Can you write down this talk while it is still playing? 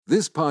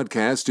This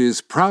podcast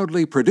is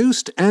proudly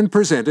produced and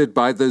presented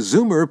by the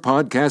Zoomer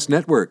Podcast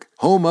Network,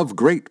 home of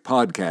great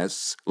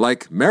podcasts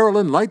like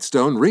Marilyn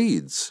Lightstone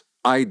Reads,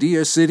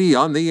 Idea City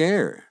on the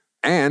Air,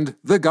 and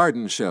The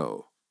Garden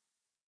Show.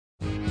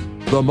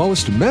 The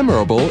most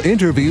memorable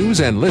interviews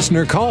and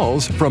listener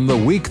calls from the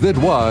week that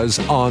was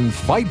on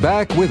Fight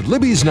Back with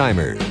Libby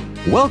Znaimer.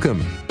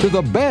 Welcome to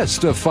the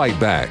best of Fight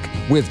Back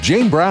with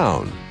Jane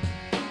Brown.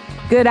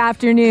 Good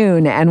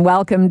afternoon and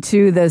welcome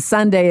to the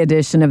Sunday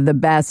edition of the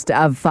Best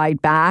of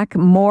Fight Back.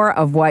 More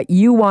of what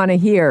you want to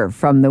hear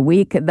from the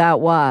week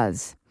that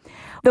was.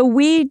 The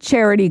We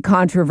charity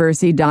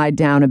controversy died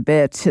down a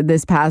bit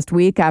this past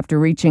week after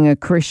reaching a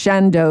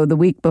crescendo the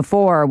week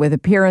before with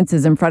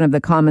appearances in front of the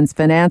Commons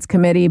Finance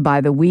Committee by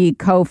the We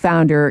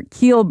co-founder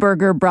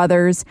Kielburger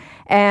brothers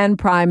and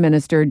Prime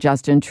Minister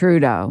Justin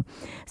Trudeau.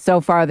 So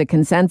far, the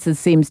consensus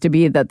seems to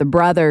be that the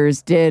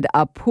brothers did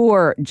a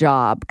poor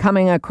job,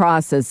 coming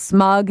across as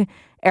smug,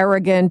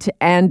 arrogant,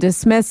 and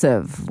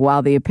dismissive,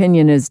 while the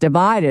opinion is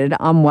divided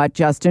on what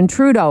Justin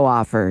Trudeau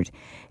offered.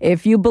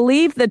 If you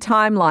believe the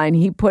timeline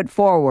he put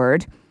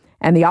forward,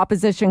 and the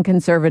opposition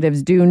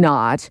Conservatives do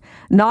not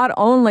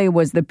only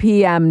was the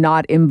PM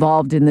not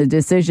involved in the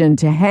decision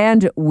to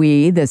hand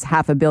We this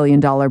 $500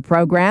 million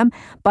program,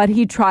 but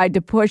he tried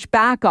to push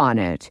back on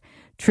it.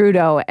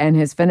 Trudeau and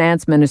his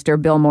finance minister,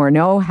 Bill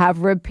Morneau, have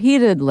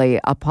repeatedly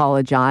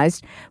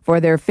apologized for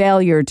their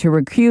failure to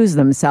recuse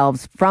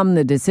themselves from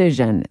the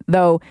decision,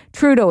 though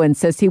Trudeau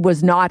insists he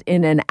was not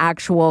in an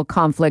actual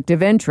conflict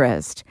of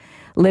interest.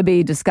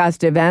 Libby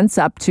discussed events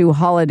up to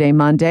Holiday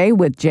Monday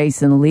with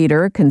Jason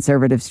Lietaer,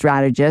 Conservative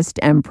strategist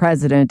and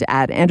president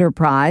at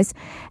Enterprise,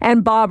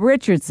 and Bob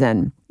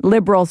Richardson,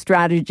 Liberal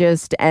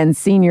strategist and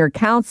senior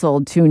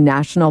counsel to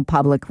National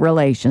Public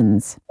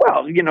Relations.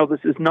 Well, this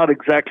is not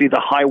exactly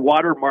the high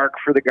water mark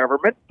for the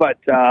government, but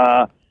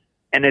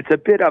and it's a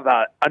bit of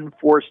an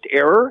unforced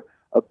error,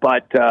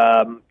 but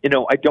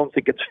I don't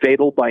think it's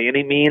fatal by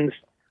any means.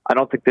 I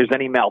don't think there's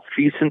any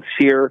malfeasance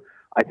here.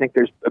 I think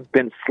there's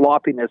been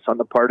sloppiness on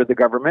the part of the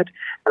government.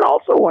 And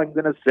also, I'm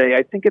going to say,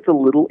 I think it's a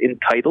little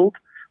entitled.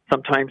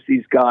 Sometimes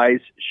these guys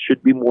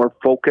should be more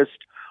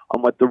focused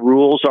on what the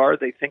rules are.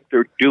 They think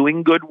they're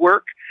doing good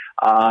work.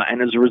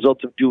 And as a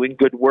result of doing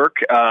good work,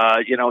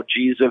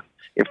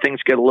 if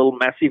things get a little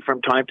messy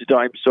from time to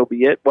time, so be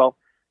it. Well,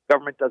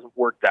 government doesn't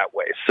work that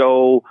way.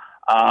 So,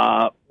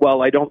 I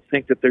don't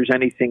think that there's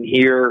anything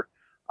here,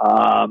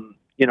 to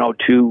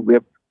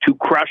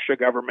crush a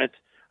government.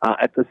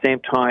 At the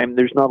same time,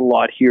 there's not a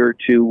lot here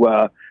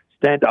to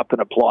stand up and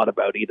applaud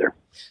about either.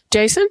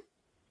 Jason?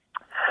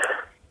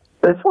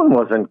 This one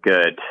wasn't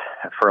good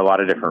for a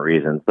lot of different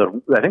reasons.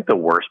 I think the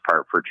worst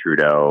part for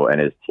Trudeau and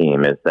his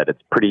team is that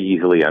it's pretty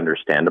easily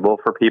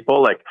understandable for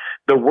people. Like,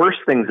 the worst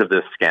things of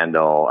this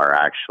scandal are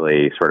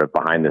actually sort of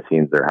behind the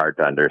scenes. They're hard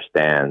to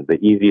understand. The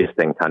easiest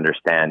thing to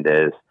understand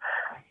is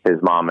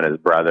his mom and his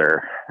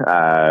brother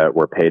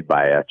were paid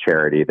by a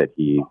charity that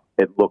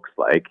it looks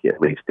like, at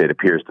least it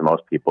appears to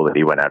most people, that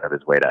he went out of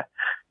his way to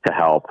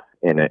help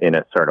in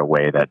a sort of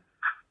way that,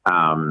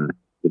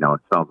 it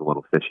smells a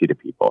little fishy to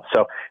people.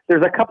 So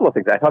there's a couple of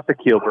things. I thought the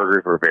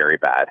Kielburgers were very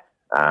bad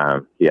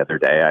the other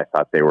day. I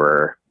thought they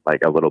were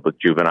like a little bit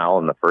juvenile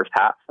in the first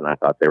half, and I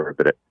thought they were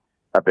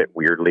a bit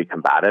weirdly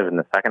combative in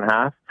the second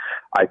half.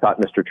 I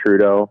thought Mr.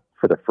 Trudeau,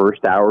 for the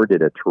first hour,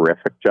 did a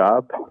terrific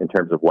job in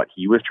terms of what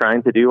he was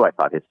trying to do. I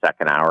thought his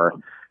second hour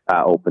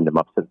opened him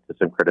up to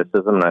some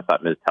criticism, and I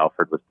thought Ms.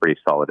 Telford was pretty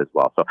solid as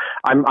well. So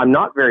I'm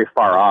not very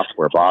far off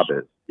where Bob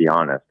is, to be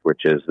honest,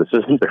 which is this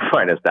isn't their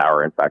finest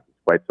hour. In fact, it's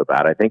quite so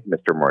bad. I think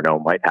Mr. Morneau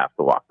might have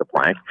to walk the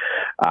plank.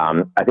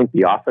 I think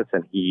the office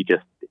and the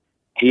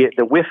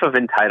whiff of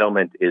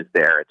entitlement is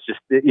there. It's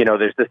just,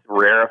 there's this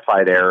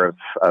rarefied air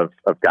of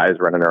guys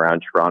running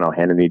around Toronto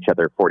handing each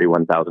other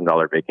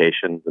 $41,000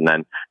 vacations and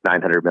then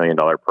 $900 million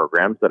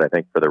programs that I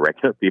think for the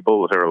regular people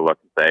will sort of look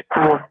and say,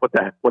 what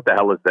the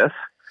hell is this?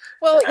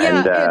 Well, yeah,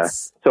 and,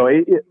 it's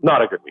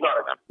not a good week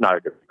for them. Not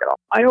a good week at all.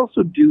 I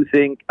also do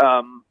think,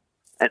 and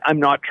I'm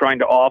not trying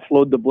to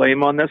offload the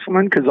blame on this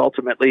one, because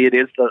ultimately it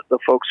is the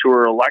folks who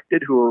are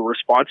elected who are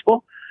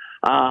responsible.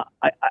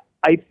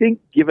 I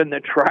think, given the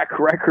track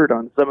record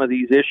on some of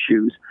these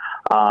issues,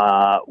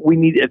 we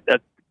need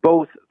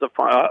both the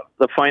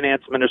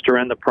finance minister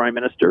and the prime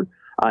minister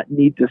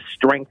need to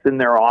strengthen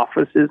their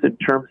offices in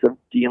terms of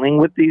dealing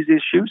with these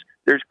issues.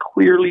 There's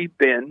clearly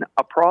been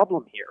a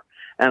problem here.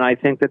 And I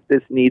think that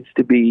this needs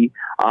to be,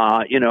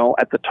 at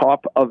the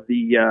top of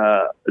the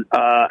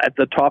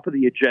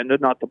agenda,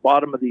 not the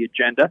bottom of the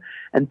agenda.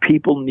 And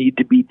people need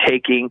to be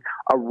taking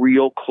a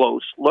real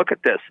close look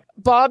at this.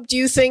 Bob, do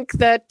you think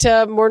that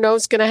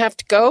Morneau's going to have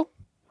to go?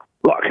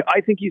 Look,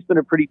 I think he's been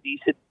a pretty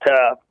decent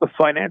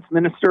finance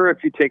minister.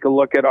 If you take a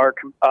look at our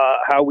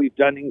how we've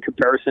done in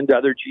comparison to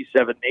other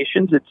G7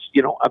 nations, it's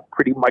a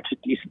pretty much a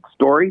decent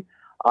story.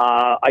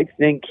 I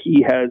think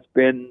he's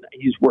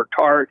worked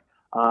hard.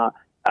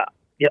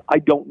 I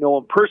don't know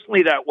him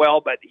personally that well,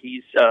 but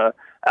he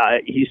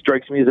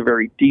strikes me as a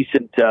very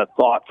decent,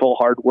 thoughtful,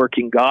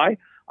 hardworking guy.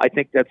 I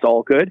think that's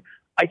all good.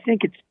 I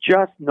think it's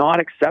just not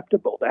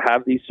acceptable to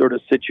have these sort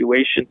of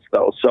situations,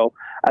 though. So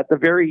at the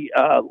very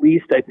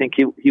least, I think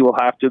he will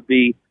have to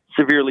be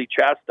severely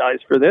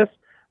chastised for this,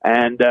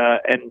 and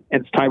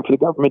it's time for the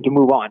government to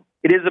move on.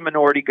 It is a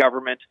minority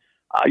government.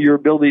 Your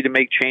ability to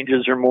make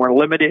changes are more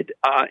limited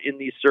in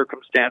these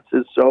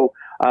circumstances. So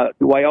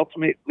do I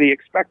ultimately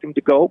expect him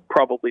to go?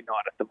 Probably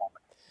not at the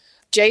moment.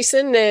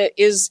 Jason,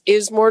 is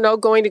Morneau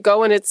going to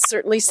go? And it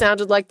certainly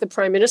sounded like the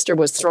Prime Minister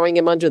was throwing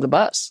him under the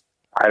bus.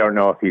 I don't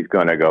know if he's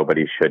going to go, but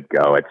he should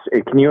go.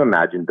 Can you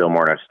imagine Bill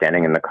Morneau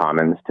standing in the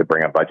Commons to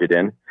bring a budget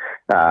in?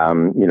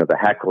 The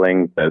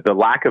heckling, the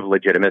lack of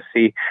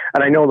legitimacy.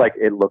 And I know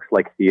it looks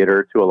like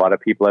theater to a lot of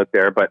people out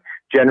there, but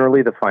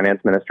generally the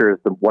finance minister is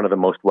one of the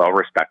most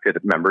well-respected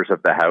members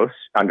of the House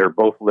under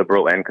both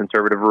Liberal and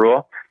Conservative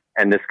rule.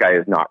 And this guy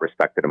is not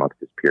respected amongst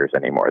his peers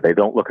anymore. They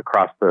don't look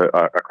across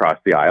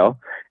the aisle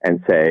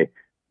and say,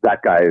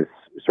 that guy's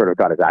sort of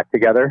got his act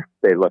together.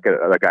 They look at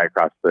the guy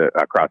across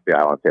the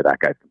aisle and say, that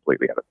guy's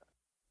completely out of it.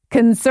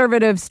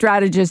 Conservative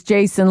strategist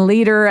Jason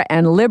Lietaer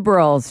and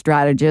Liberal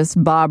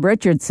strategist Bob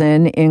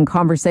Richardson in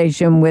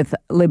conversation with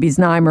Libby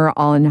Znaimer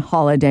on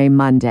Holiday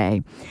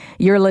Monday.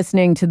 You're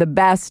listening to the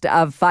best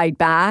of Fight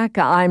Back.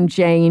 I'm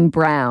Jane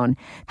Brown.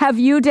 Have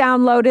you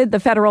downloaded the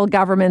federal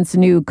government's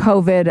new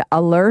COVID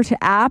alert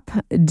app?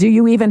 Do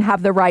you even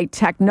have the right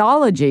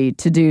technology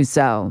to do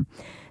so?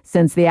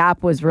 Since the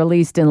app was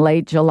released in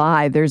late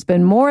July, there's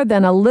been more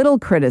than a little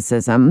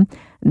criticism,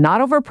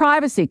 not over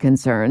privacy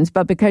concerns,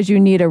 but because you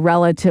need a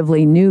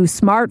relatively new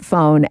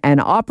smartphone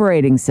and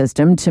operating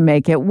system to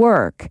make it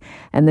work.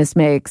 And this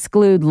may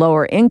exclude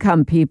lower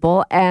income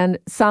people and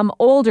some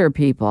older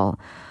people.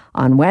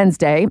 On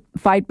Wednesday,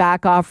 Fight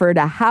Back offered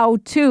a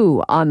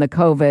how-to on the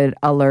COVID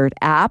Alert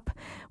app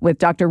with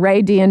Dr.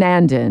 Raywat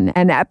Deonandan,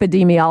 an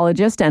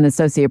epidemiologist and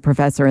associate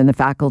professor in the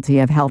Faculty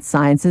of Health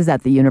Sciences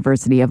at the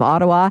University of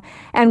Ottawa,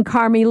 and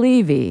Carmy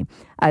Levy,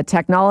 a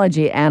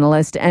technology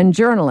analyst and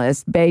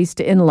journalist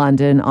based in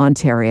London,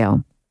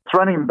 Ontario. It's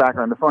running in the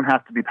background. The phone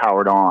has to be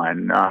powered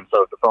on.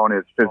 So if the phone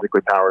is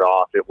physically powered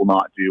off, it will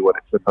not do what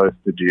it's supposed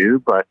to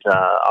do. But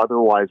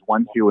otherwise,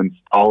 once you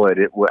install it,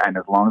 it will, and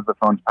as long as the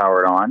phone's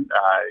powered on,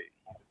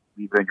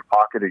 leave it in your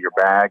pocket or your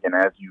bag, and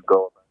as you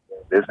go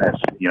about business,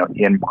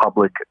 in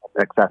public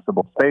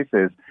accessible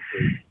spaces,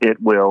 it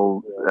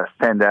will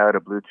send out a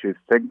Bluetooth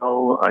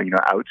signal,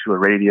 out to a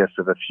radius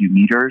of a few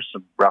meters,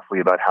 roughly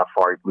about how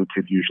far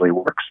Bluetooth usually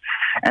works,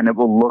 and it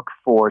will look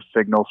for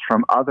signals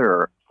from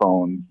other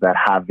phones that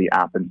have the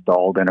app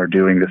installed and are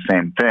doing the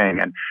same thing.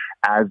 And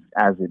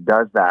as it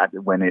does that,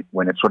 when it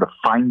sort of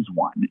finds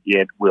one,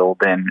 it will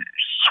then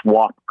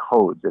swap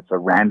codes. It's a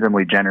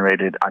randomly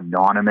generated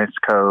anonymous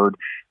code,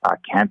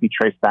 can't be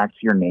traced back to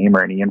your name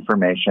or any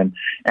information,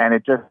 and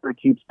it just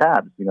keeps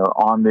tabs.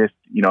 On this,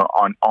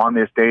 on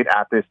this date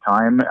at this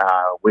time,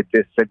 with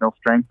this signal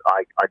strength,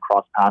 I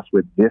cross paths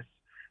with this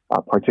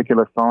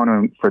particular phone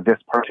and for this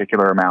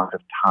particular amount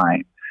of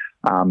time.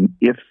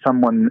 If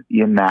someone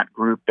in that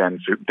group then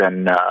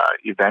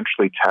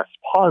eventually tests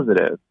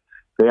positive,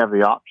 they have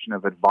the option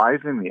of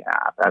advising the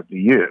app, as do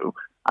you,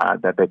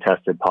 that they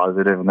tested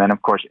positive. And then,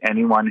 of course,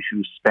 anyone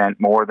who spent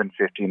more than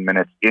 15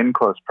 minutes in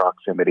close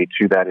proximity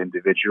to that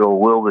individual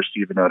will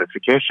receive a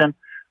notification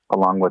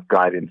along with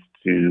guidance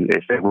to,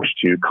 if they wish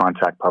to,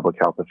 contact public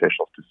health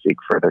officials to seek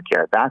further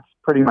care. That's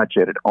pretty much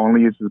it. It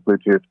only uses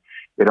Bluetooth.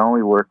 It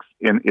only works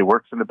in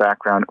the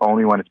background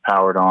only when it's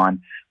powered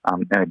on,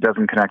 and it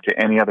doesn't connect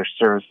to any other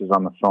services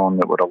on the phone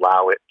that would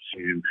allow it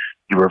to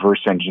be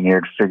reverse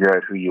engineered, figure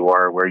out who you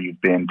are, where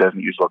you've been, doesn't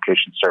use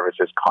location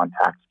services,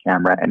 contacts,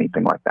 camera,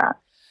 anything like that.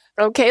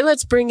 Okay,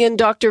 let's bring in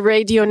Dr.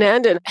 Raywat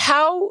Deonandan.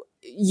 How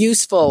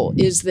useful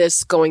is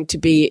this going to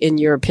be, in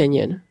your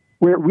opinion?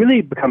 Where it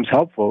really becomes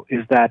helpful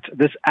is that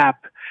this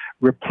app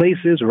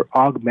replaces or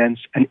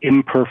augments an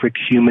imperfect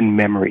human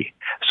memory.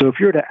 So if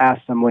you were to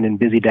ask someone in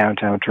busy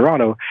downtown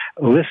Toronto,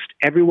 list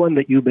everyone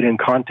that you've been in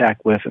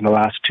contact with in the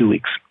last 2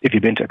 weeks. If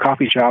you've been to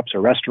coffee shops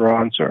or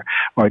restaurants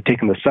or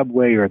taken the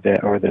subway or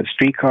the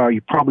streetcar, you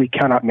probably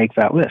cannot make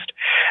that list.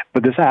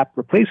 But this app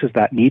replaces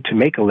that need to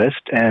make a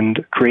list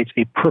and creates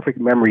a perfect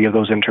memory of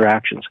those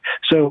interactions.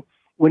 So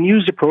when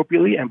used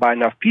appropriately and by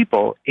enough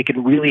people, it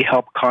can really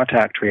help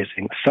contact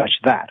tracing such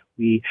that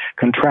we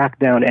can track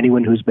down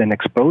anyone who's been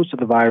exposed to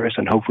the virus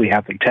and hopefully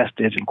have them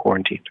tested and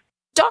quarantined.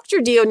 Dr.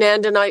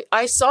 Deonandan,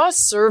 I saw a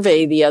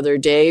survey the other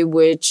day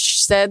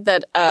which said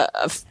that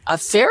a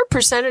fair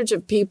percentage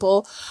of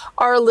people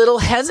are a little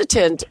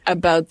hesitant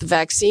about the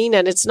vaccine,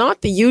 and it's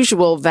not the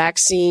usual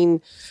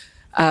vaccine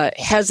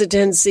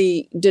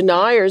hesitancy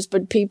deniers,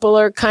 but people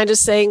are kind of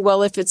saying,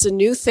 well, if it's a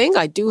new thing,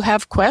 I do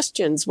have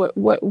questions.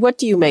 What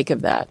do you make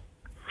of that?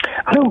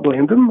 I don't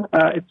blame them.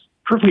 It's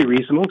perfectly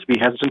reasonable to be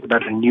hesitant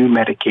about a new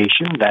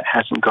medication that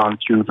hasn't gone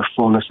through the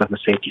fullness of the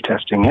safety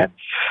testing yet.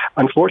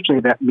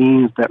 Unfortunately, that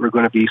means that we're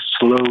going to be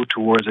slow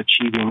towards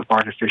achieving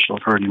artificial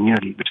herd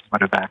immunity, which is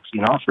what a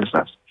vaccine offers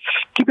us.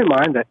 Keep in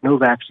mind that no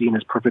vaccine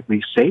is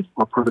perfectly safe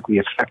or perfectly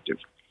effective.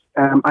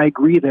 I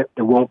agree that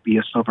there won't be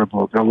a silver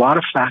bullet. There are a lot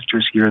of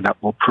factors here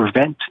that will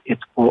prevent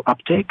its full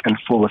uptake and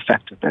full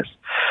effectiveness.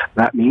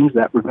 That means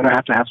that we're going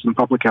to have some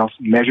public health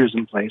measures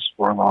in place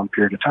for a long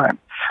period of time.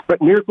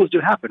 But miracles do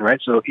happen, right?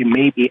 So it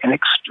may be an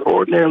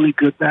extraordinarily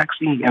good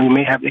vaccine, and we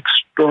may have an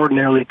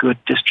extraordinarily good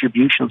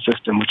distribution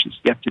system, which is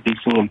yet to be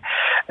seen.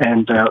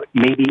 And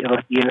maybe it'll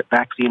be a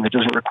vaccine that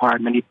doesn't require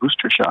many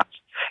booster shots.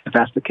 If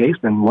that's the case,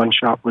 then one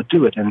shot would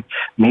do it. And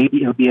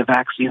maybe it'll be a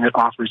vaccine that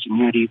offers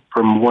immunity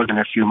for more than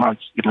a few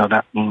months, even though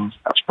that means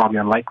that's probably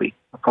unlikely.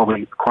 It'll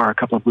probably require a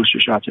couple of booster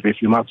shots every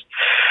few months.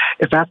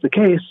 If that's the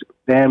case,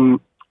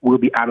 then we'll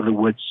be out of the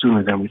woods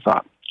sooner than we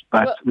thought.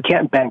 But we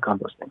can't bank on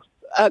those things.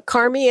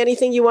 Carmy,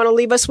 anything you want to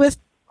leave us with?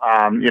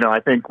 I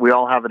think we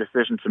all have a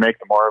decision to make.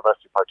 The more of us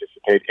who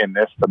participate in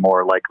this, the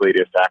more likely it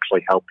is to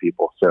actually help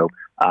people. So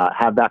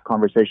have that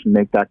conversation,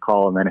 make that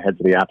call, and then head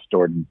to the App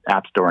Store and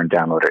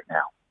download it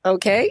now.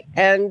 Okay.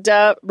 And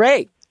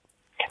Ray?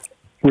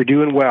 We're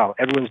doing well.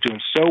 Everyone's doing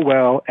so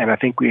well, and I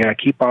think we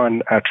keep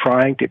on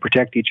trying to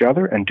protect each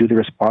other and do the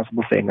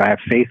responsible thing. I have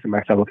faith in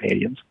my fellow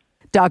Canadians.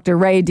 Dr.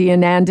 Raywat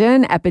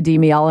Deonandan,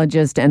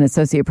 epidemiologist and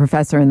associate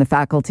professor in the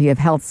Faculty of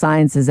Health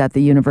Sciences at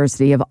the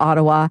University of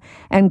Ottawa,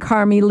 and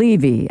Carmy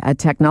Levy, a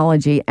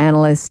technology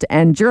analyst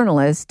and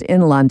journalist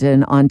in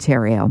London,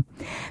 Ontario.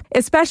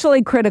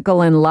 Especially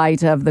critical in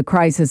light of the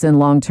crisis in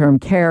long-term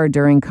care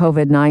during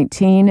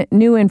COVID-19,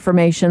 new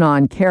information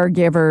on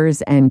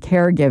caregivers and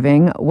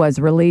caregiving was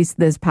released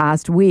this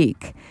past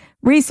week.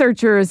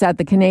 Researchers at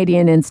the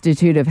Canadian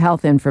Institute of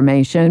Health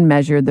Information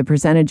measured the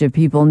percentage of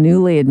people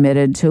newly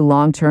admitted to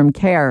long-term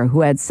care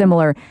who had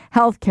similar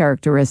health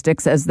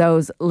characteristics as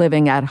those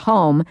living at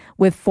home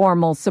with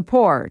formal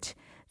support.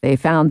 They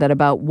found that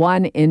about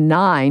 1 in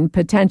 9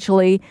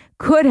 potentially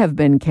could have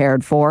been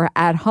cared for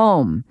at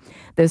home.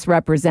 This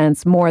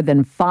represents more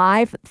than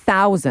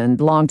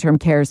 5,000 long-term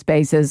care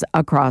spaces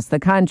across the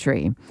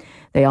country.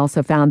 They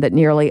also found that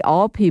nearly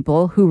all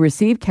people who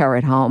receive care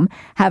at home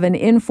have an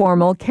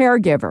informal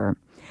caregiver.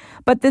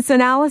 But this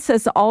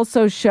analysis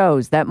also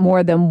shows that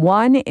more than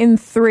 1 in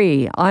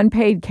 3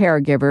 unpaid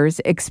caregivers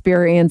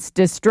experience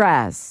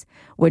distress,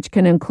 which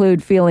can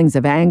include feelings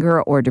of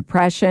anger or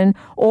depression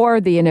or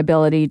the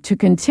inability to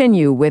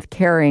continue with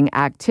caring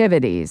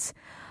activities.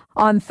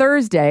 On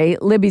Thursday,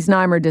 Libby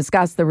Znaimer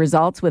discussed the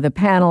results with a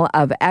panel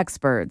of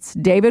experts.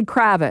 David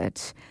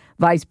Cravit,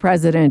 Vice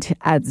President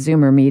at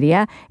Zoomer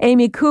Media,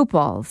 Amy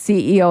Coupal,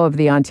 CEO of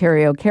the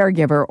Ontario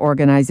Caregiver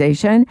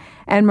Organization,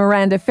 and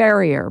Miranda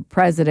Ferrier,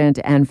 President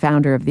and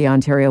founder of the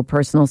Ontario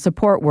Personal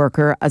Support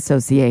Worker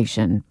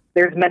Association.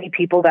 There's many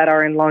people that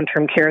are in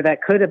long-term care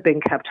that could have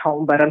been kept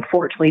home, but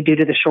unfortunately, due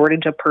to the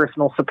shortage of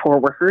personal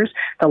support workers,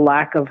 the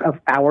lack of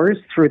hours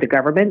through the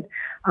government,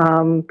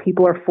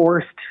 people are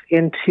forced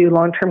into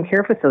long-term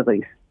care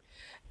facilities.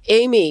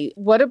 Amy,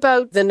 what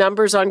about the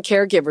numbers on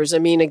caregivers? I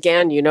mean,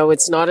 again,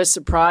 it's not a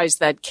surprise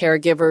that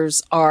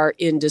caregivers are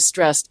in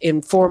distress,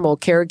 informal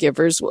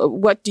caregivers.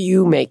 What do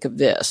you make of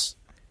this?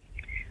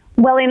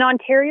 Well, in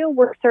Ontario,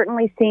 we're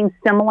certainly seeing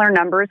similar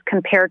numbers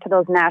compared to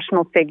those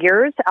national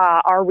figures.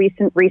 Our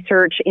recent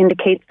research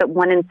indicates that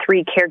 1 in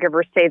 3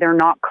 caregivers say they're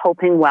not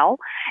coping well.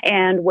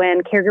 And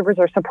when caregivers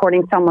are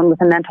supporting someone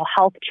with a mental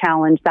health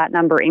challenge, that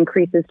number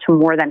increases to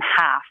more than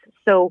half.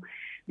 So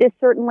this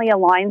certainly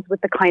aligns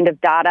with the kind of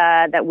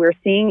data that we're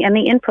seeing and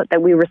the input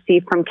that we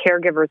receive from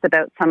caregivers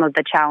about some of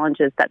the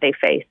challenges that they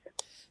face.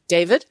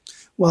 David?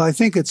 Well, I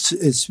think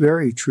it's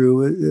very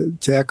true.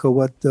 To echo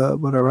what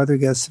our other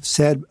guests have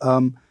said,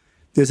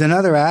 there's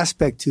another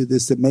aspect to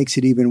this that makes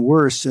it even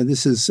worse. And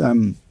this is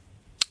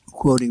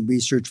quoting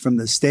research from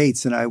the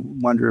States, and I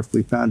wonder if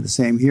we found the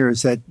same here,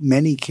 is that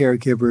many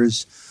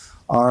caregivers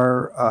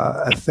are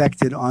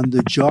affected on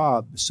the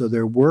job. So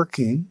they're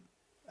working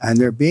and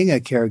they're being a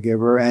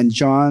caregiver. And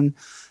John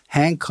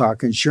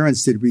Hancock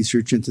Insurance did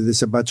research into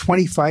this. About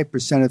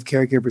 25% of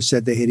caregivers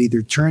said they had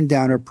either turned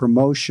down a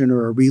promotion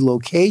or a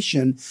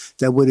relocation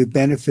that would have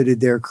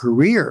benefited their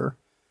career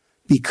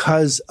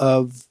because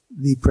of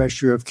the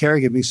pressure of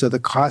caregiving. So the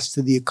cost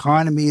to the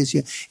economy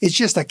it's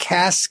just a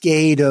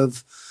cascade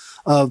of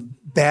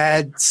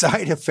bad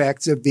side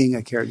effects of being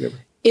a caregiver.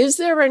 Is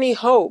there any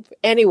hope,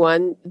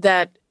 anyone,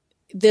 that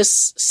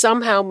this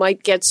somehow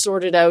might get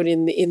sorted out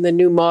in the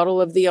new model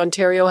of the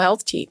Ontario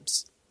health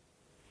teams?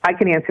 I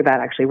can answer that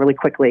actually really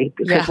quickly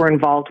because we're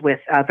involved with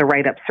the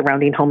write-up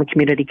surrounding home and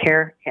community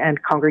care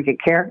and congregate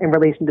care in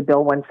relation to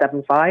Bill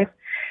 175.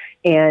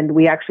 And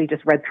we actually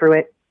just read through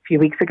it a few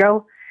weeks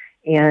ago.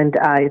 And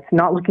it's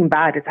not looking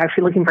bad. It's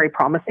actually looking very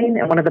promising.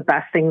 And one of the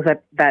best things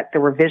that the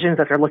revisions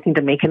that they're looking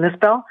to make in this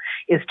bill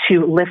is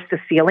to lift the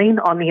ceiling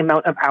on the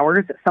amount of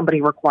hours that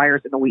somebody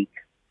requires in a week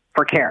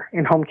for care,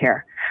 in home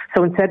care.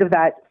 So instead of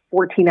that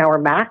 14-hour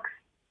max,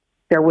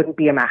 there wouldn't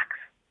be a max.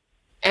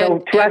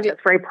 So to us,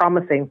 it's very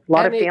promising. A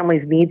lot of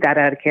families need that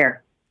out of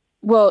care.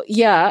 Well,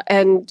 yeah.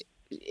 And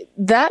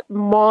that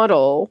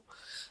model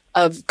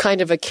of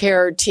kind of a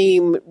care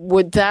team,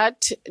 would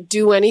that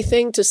do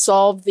anything to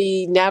solve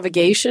the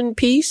navigation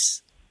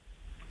piece?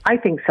 I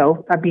think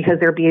so, because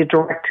there'd be a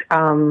direct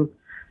kind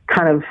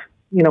of,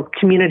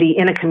 community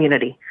in a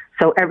community.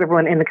 So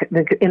everyone in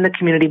the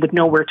community would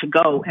know where to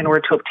go in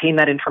order to obtain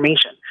that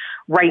information.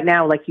 Right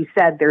now, like you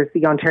said, there's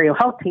the Ontario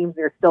Health Teams,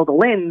 there's still the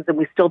LINs, and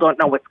we still don't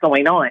know what's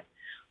going on.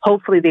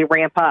 Hopefully they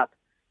ramp up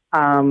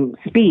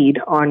speed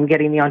on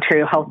getting the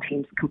Ontario Health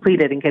Teams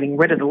completed and getting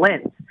rid of the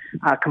LINs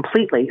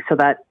completely so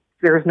that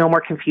there is no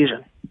more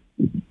confusion.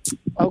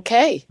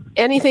 Okay.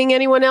 Anything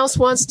anyone else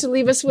wants to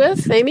leave us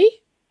with, Amy?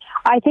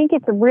 I think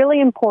it's really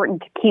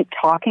important to keep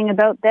talking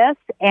about this,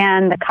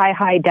 and the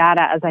Kai-High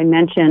data, as I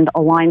mentioned,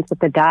 aligns with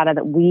the data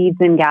that we've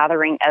been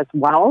gathering as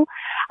well.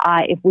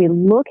 If we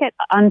look at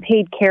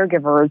unpaid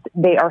caregivers,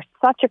 they are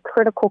such a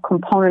critical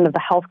component of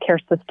the healthcare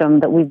system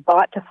that we've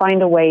got to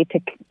find a way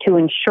to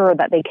ensure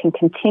that they can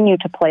continue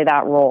to play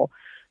that role.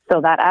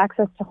 So that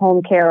access to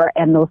home care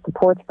and those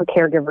supports for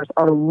caregivers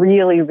are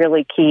really,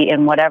 really key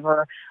in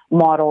whatever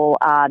model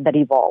that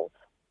evolves.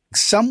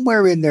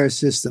 Somewhere in their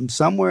system,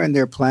 somewhere in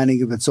their planning,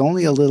 if it's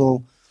only a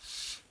little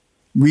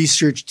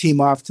research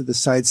team off to the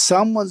side,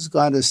 someone's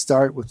got to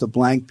start with a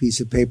blank piece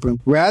of paper.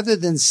 Rather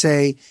than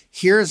say,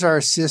 here's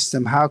our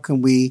system, how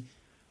can we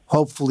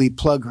hopefully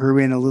plug her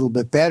in a little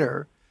bit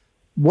better?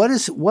 What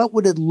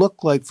would it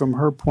look like from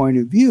her point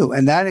of view?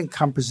 And that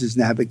encompasses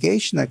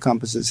navigation, that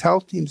encompasses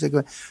health teams,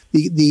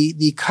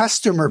 the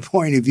customer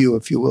point of view,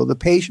 if you will, the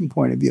patient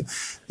point of view.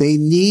 They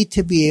need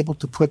to be able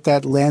to put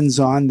that lens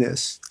on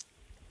this.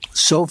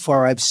 So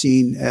far, I've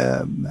seen,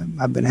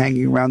 I've been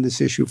hanging around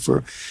this issue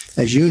for,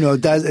 as you know,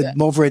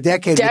 over a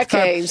decade.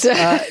 Decades.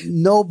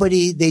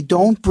 They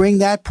don't bring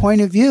that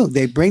point of view.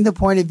 They bring the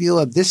point of view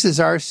of this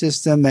is our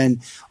system and,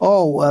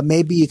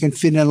 maybe you can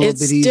fit in a little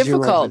bit easier. It's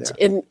difficult.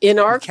 In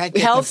our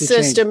health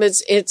system,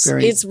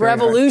 it's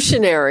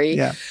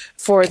revolutionary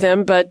for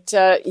them, but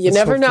you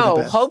never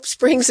know. Hope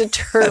springs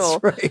eternal.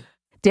 That's right.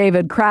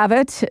 David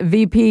Cravit,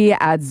 VP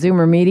at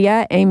Zoomer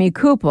Media, Amy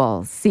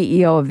Coupal,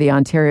 CEO of the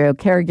Ontario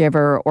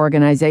Caregiver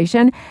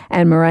Organization,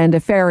 and Miranda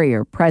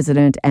Ferrier,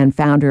 President and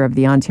founder of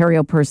the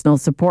Ontario Personal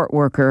Support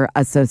Worker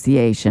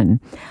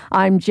Association.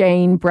 I'm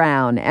Jane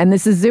Brown, and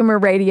this is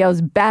Zoomer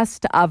Radio's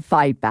Best of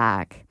Fight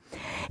Back.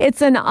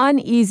 It's an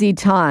uneasy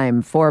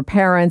time for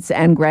parents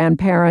and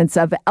grandparents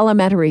of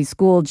elementary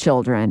school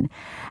children.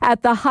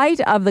 At the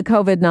height of the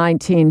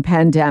COVID-19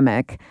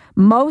 pandemic,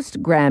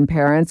 most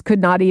grandparents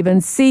could not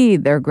even see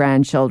their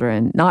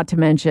grandchildren, not to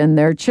mention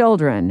their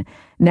children.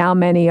 Now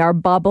many are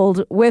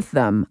bubbled with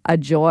them, a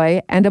joy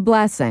and a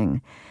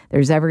blessing.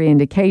 There's every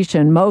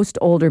indication most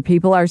older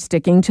people are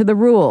sticking to the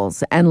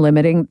rules and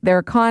limiting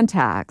their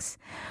contacts.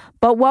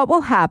 But what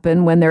will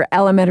happen when their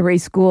elementary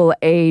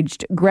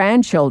school-aged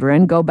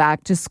grandchildren go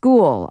back to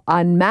school,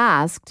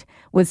 unmasked,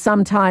 with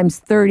sometimes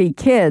 30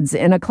 kids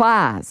in a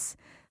class?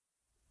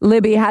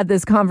 Libby had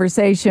this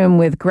conversation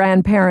with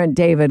grandparent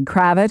David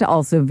Cravit,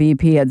 also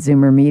VP at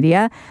Zoomer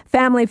Media,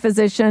 family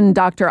physician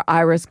Dr.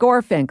 Iris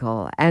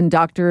Gorfinkel, and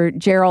Dr.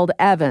 Gerald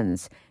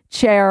Evans,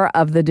 chair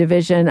of the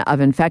Division of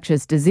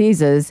Infectious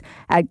Diseases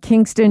at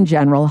Kingston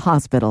General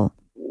Hospital.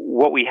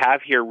 What we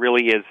have here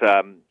really is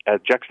a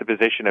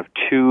juxtaposition of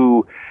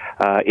two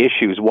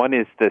issues. One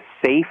is the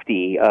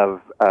safety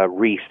of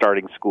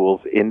restarting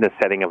schools in the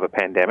setting of a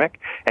pandemic,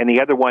 and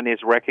the other one is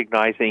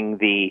recognizing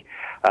the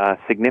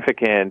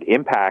significant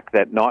impact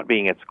that not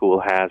being at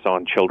school has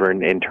on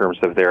children in terms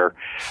of their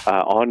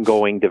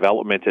ongoing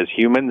development as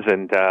humans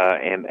and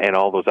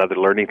all those other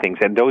learning things.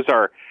 And those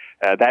are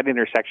that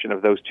intersection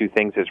of those two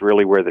things is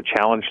really where the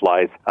challenge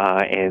lies,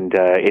 and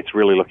it's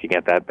really looking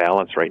at that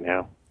balance right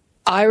now.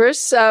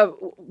 Iris,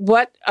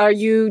 what are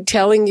you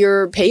telling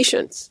your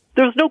patients?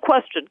 There's no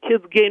question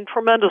kids gain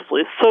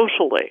tremendously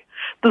socially.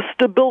 The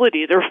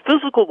stability, their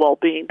physical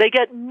well-being, they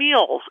get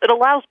meals. It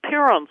allows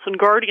parents and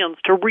guardians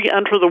to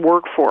re-enter the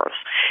workforce.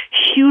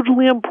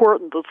 Hugely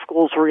important that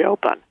schools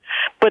reopen.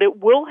 But it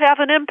will have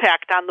an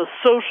impact on the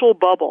social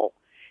bubble.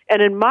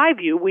 And in my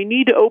view, we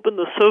need to open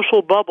the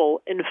social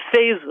bubble in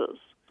phases.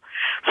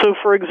 So,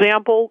 for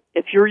example,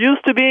 if you're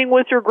used to being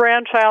with your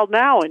grandchild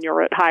now and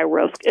you're at high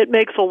risk, it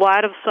makes a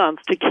lot of sense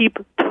to keep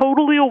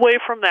totally away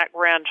from that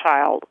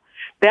grandchild.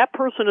 That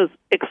person is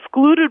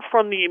excluded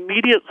from the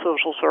immediate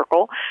social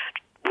circle.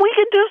 We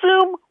can do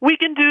Zoom, we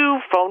can do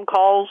phone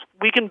calls,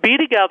 we can be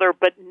together,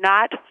 but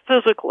not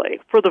physically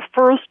for the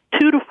first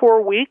 2 to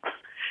 4 weeks,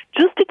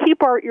 just to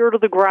keep our ear to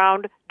the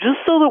ground, just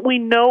so that we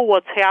know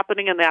what's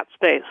happening in that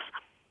space.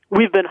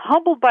 We've been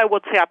humbled by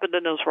what's happened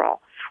in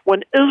Israel.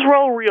 When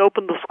Israel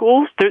reopened the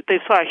schools, they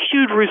saw a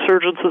huge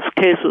resurgence of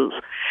cases.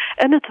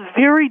 And it's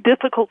very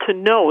difficult to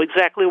know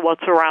exactly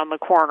what's around the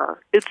corner.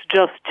 It's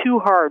just too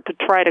hard to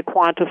try to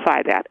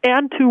quantify that,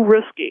 and too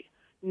risky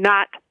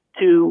not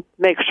to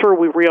make sure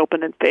we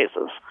reopen in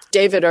phases.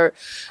 David,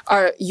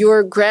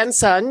 your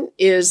grandson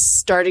is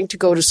starting to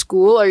go to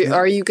school.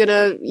 Are you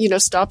going to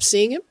stop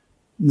seeing him?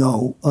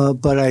 No,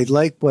 but I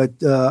like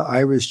what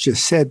Iris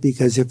just said,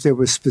 because if there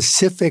were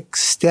specific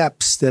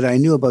steps that I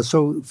knew about.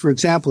 So, for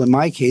example, in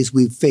my case,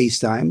 we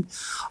FaceTime,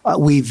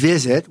 we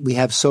visit, we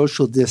have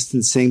social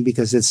distancing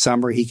because it's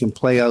summer. He can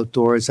play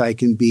outdoors. I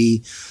can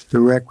be the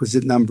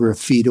requisite number of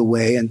feet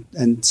away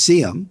and see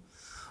him.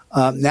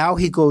 Now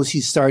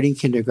he's starting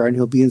kindergarten.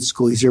 He'll be in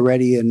school. He's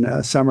already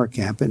in summer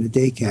camp and a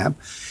day camp.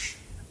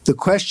 The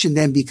question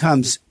then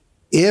becomes,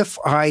 if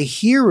I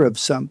hear of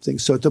something,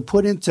 so to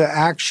put into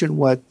action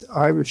what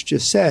Iris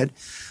just said,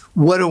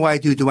 what do I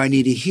do? Do I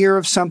need to hear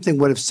of something?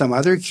 What if some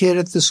other kid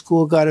at the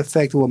school got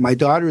affected? What my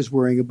daughter is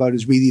worrying about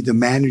is really the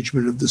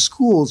management of the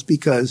schools,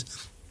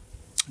 because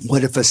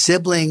what if a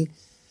sibling,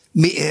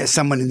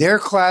 someone in their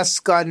class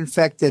got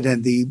infected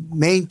and the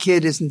main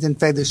kid isn't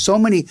infected? There's so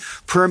many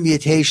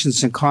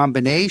permutations and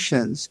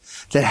combinations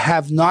that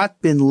have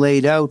not been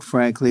laid out,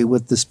 frankly,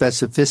 with the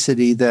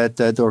specificity that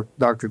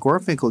Dr.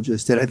 Gorfinkel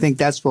just did. I think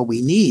that's what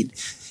we need.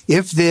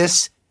 If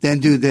this, then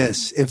do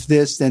this. If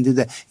this, then do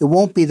that. It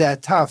won't be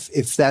that tough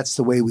if that's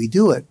the way we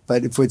do it.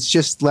 But if it's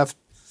just left,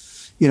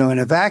 in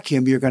a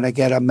vacuum, you're going to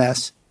get a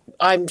mess.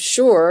 I'm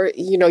sure,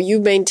 you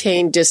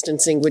maintain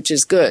distancing, which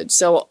is good.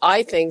 So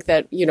I think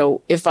that,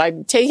 if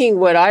I'm taking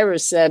what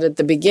Iris said at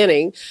the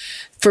beginning,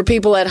 for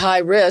people at high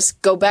risk,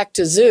 go back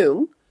to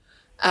Zoom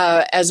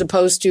as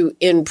opposed to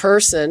in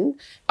person.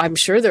 I'm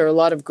sure there are a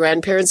lot of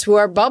grandparents who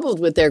are bubbled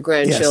with their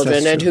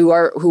grandchildren and who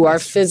are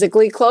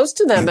physically close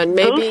to them. And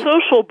maybe those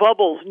social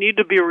bubbles need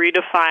to be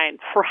redefined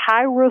for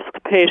high-risk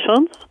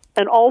patients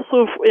and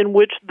also in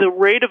which the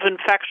rate of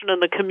infection in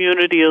the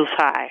community is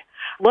high.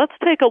 Let's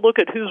take a look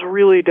at who's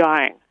really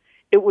dying.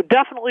 It would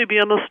definitely be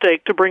a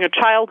mistake to bring a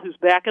child who's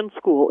back in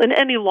school in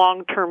any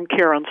long-term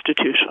care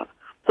institution.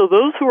 So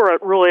those who are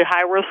at really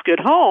high risk at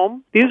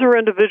home, these are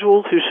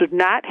individuals who should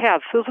not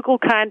have physical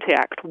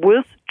contact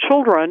with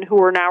children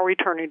who are now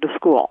returning to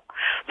school.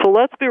 So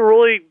let's be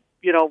really,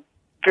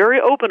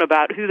 very open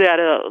about who that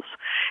is.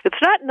 It's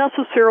not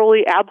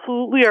necessarily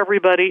absolutely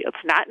everybody.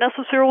 It's not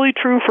necessarily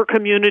true for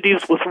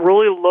communities with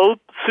really low,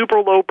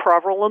 super low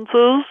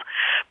prevalences,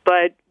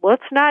 but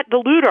let's not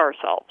delude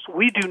ourselves.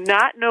 We do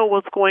not know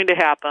what's going to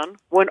happen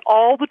when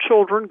all the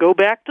children go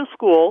back to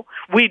school.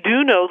 We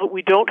do know that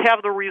we don't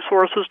have the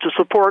resources to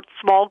support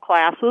small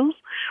classes.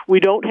 We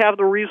don't have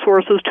the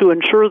resources to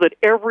ensure that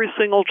every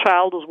single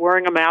child is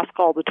wearing a mask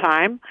all the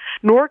time,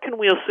 nor can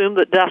we assume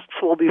that desks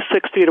will be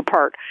 6 feet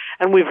apart.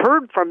 And we've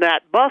heard from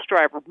that bus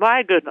driver,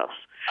 my goodness,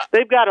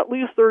 they've got at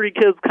least 30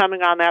 kids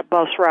coming on that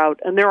bus route,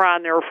 and they're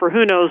on there for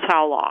who knows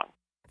how long.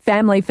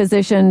 Family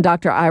physician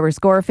Dr. Iris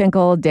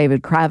Gorfinkel,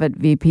 David Cravit,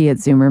 VP at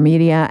Zoomer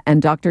Media,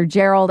 and Dr.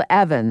 Gerald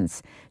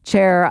Evans,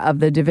 chair of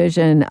the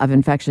Division of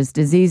Infectious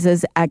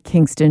Diseases at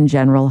Kingston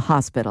General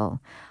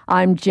Hospital.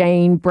 I'm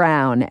Jane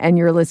Brown, and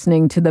you're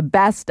listening to the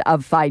best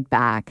of Fight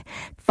Back.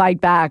 Fight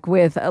Back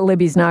with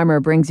Libby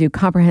Znaimer brings you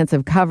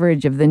comprehensive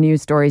coverage of the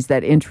news stories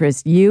that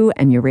interest you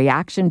and your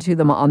reaction to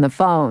them on the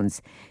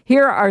phones.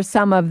 Here are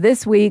some of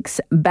this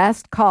week's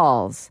best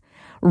calls.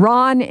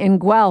 Ron in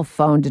Guelph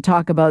phoned to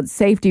talk about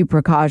safety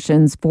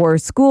precautions for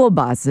school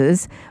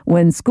buses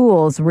when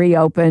schools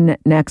reopen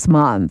next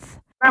month.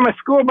 I'm a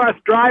school bus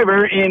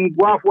driver in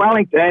Guelph,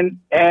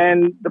 Wellington,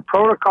 and the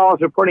protocols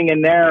they're putting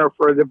in there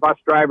for the bus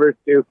drivers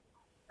to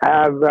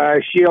have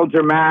shields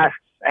or masks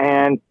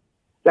and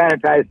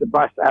sanitize the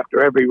bus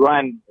after every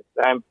run.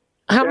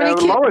 How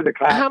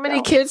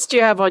many kids do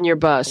you have on your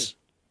bus?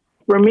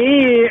 For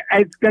me,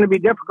 it's going to be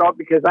difficult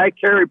because I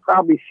carry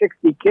probably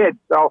 60 kids.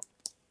 So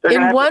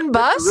in one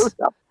bus?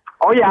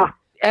 Oh, yeah.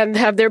 And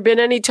have there been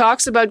any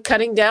talks about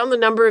cutting down the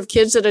number of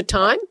kids at a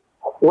time?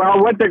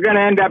 Well, what they're going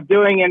to end up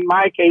doing in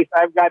my case,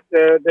 I've got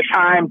the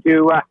time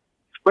to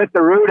split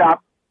the route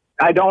up.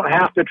 I don't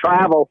have to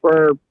travel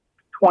for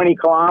 20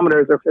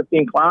 kilometers or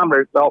 15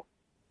 kilometers. So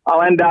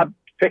I'll end up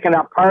picking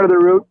up part of the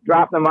route,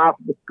 dropping them off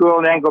at the school,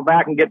 and then go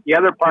back and get the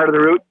other part of the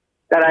route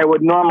that I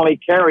would normally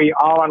carry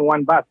all on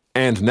one bus.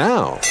 And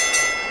now,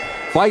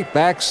 Fight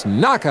Back's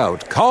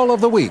Knockout Call of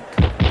the Week.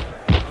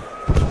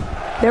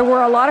 There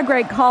were a lot of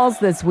great calls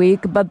this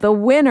week, but the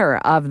winner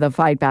of the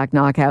Fight Back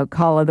Knockout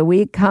Call of the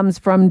Week comes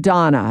from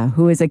Donna,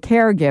 who is a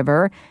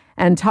caregiver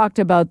and talked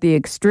about the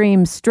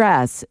extreme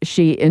stress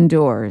she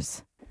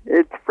endures.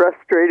 It's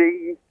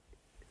frustrating.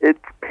 It's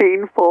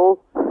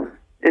painful.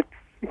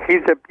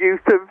 He's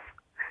abusive.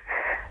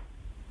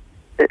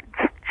 It's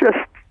just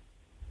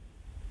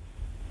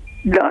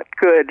not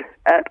good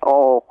at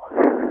all.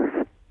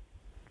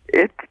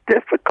 It's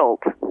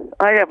difficult.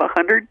 I have a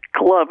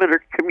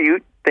 100-kilometer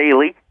commute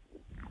daily.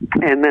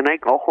 And then I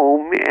go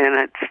home, and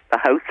it's the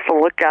house to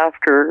look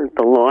after,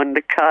 the lawn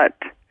to cut,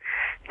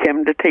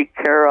 him to take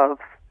care of.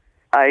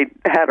 I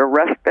had a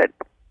respite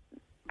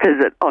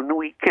visit on the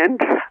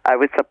weekend I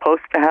was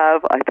supposed to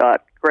have. I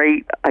thought,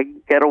 great, I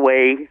can get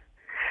away.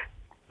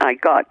 I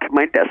got to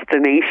my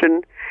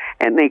destination,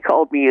 and they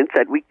called me and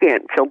said, we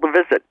can't fill the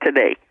visit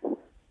today.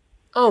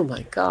 Oh,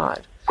 my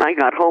God. I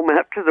got home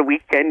after the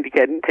weekend. He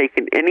hadn't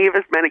taken any of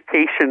his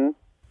medication.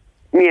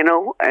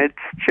 It's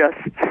just,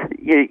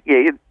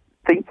 you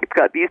think you've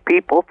got these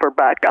people for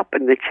backup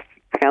and that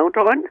you can count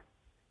on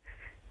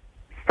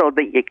so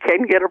that you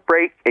can get a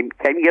break and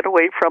can get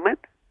away from it.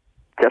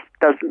 Just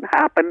doesn't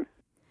happen.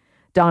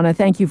 Donna,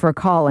 thank you for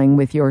calling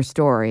with your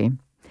story.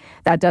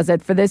 That does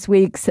it for this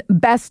week's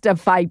Best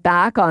of Fight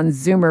Back on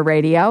Zoomer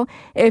Radio.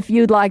 If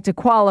you'd like to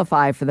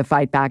qualify for the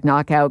Fight Back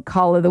Knockout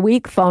Call of the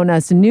Week, phone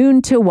us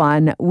noon to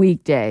 1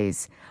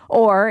 weekdays.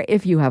 Or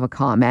if you have a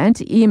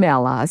comment,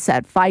 email us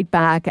at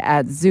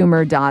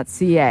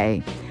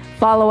fightback@zoomer.ca.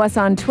 Follow us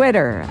on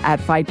Twitter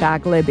at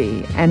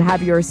FightbackLibby and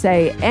have your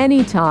say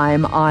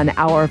anytime on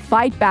our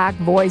Fight Back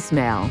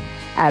voicemail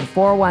at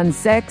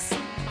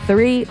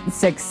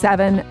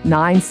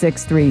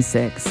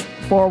 416-367-9636.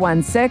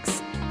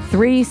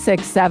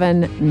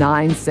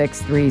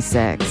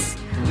 416-367-9636.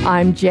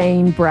 I'm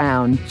Jane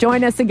Brown.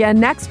 Join us again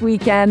next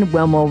weekend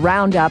when we'll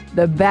round up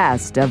the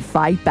best of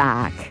Fight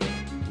Back.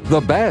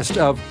 The Best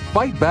of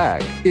Fight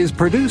Back is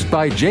produced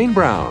by Jane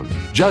Brown,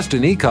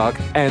 Justin Eacock,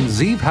 and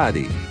Zeev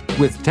Hadi,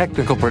 with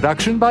technical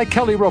production by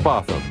Kelly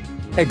Robotham.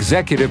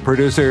 Executive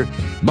producer,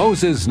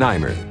 Moses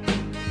Znaimer.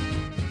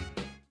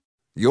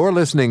 You're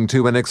listening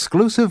to an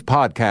exclusive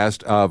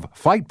podcast of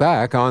Fight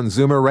Back on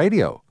Zoomer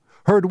Radio.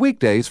 Heard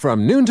weekdays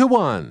from noon to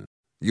 1.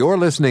 You're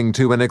listening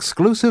to an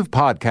exclusive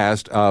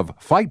podcast of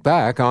Fight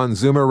Back on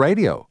Zoomer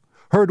Radio.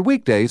 Heard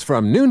weekdays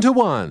from noon to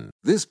 1.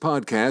 This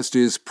podcast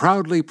is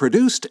proudly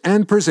produced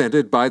and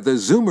presented by the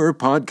Zoomer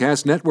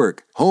Podcast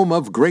Network, home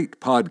of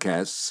great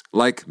podcasts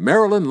like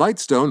Marilyn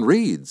Lightstone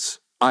Reads,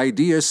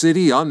 Idea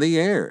City on the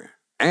Air,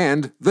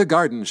 and The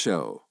Garden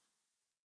Show.